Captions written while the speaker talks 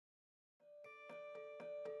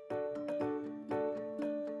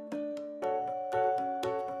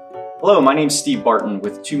Hello, my name's Steve Barton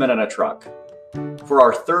with 2 Men in a Truck. For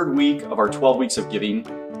our third week of our 12 weeks of giving,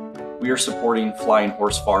 we are supporting Flying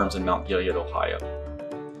Horse Farms in Mount Gilead, Ohio.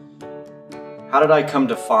 How did I come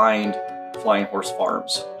to find Flying Horse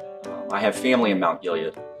Farms? I have family in Mount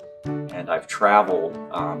Gilead, and I've traveled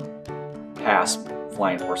past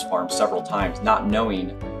Flying Horse Farms several times, not knowing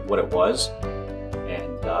what it was.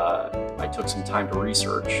 And I took some time to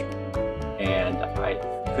research, and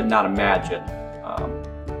I could not imagine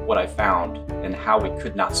what I found and how we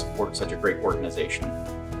could not support such a great organization.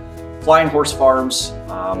 Flying Horse Farms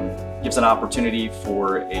gives an opportunity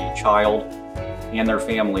for a child and their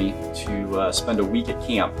family to spend a week at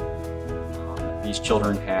camp. These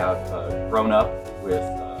children have grown up with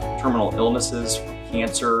terminal illnesses, from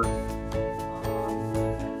cancer,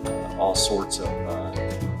 all sorts of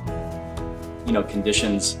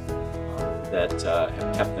conditions that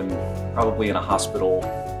have kept them probably in a hospital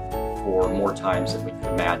for more times than we could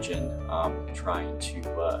imagine, trying to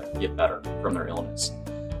get better from their illness.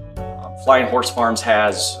 Flying Horse Farms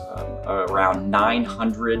has around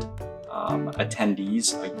 900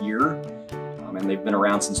 attendees a year, and they've been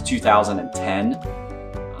around since 2010.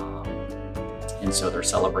 And so they're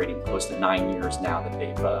celebrating close to 9 years now that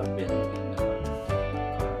they've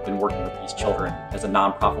been working with these children as a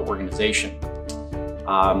nonprofit organization.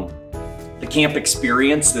 The camp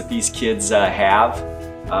experience that these kids have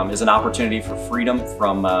is an opportunity for freedom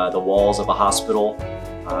from the walls of a hospital,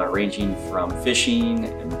 ranging from fishing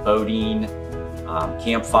and boating,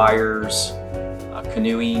 campfires,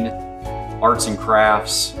 canoeing, arts and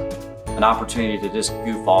crafts, an opportunity to just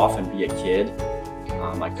goof off and be a kid.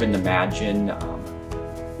 I couldn't imagine, I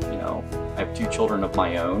have 2 children of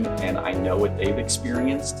my own, and I know what they've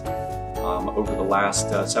experienced over the last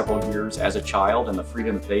several years as a child, and the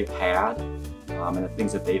freedom that they've had, and the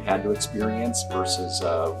things that they've had to experience versus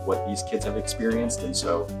what these kids have experienced. And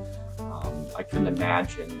so I couldn't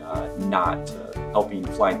imagine not helping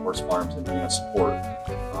Flying Horse Farms and being a support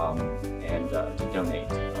and to donate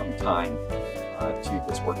time to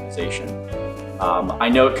this organization. I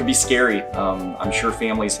know it could be scary. I'm sure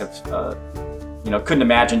families have couldn't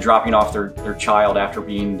imagine dropping off their child after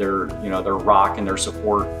being their rock and their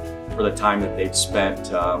support for the time that they've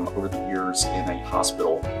spent over the years in a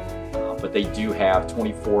hospital. But they do have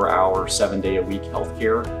 24-hour, 7-day-a-week health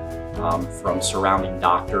care from surrounding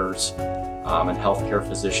doctors and healthcare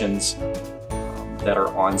physicians that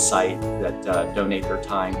are on site that donate their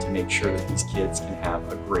time to make sure that these kids can have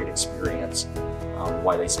a great experience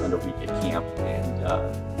while they spend a week at camp and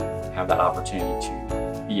have that opportunity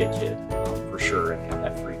to be a kid for sure and have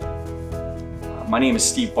that freedom. My name is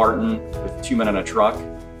Steve Barton with 2 Men in a Truck.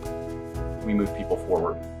 We move people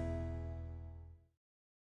forward.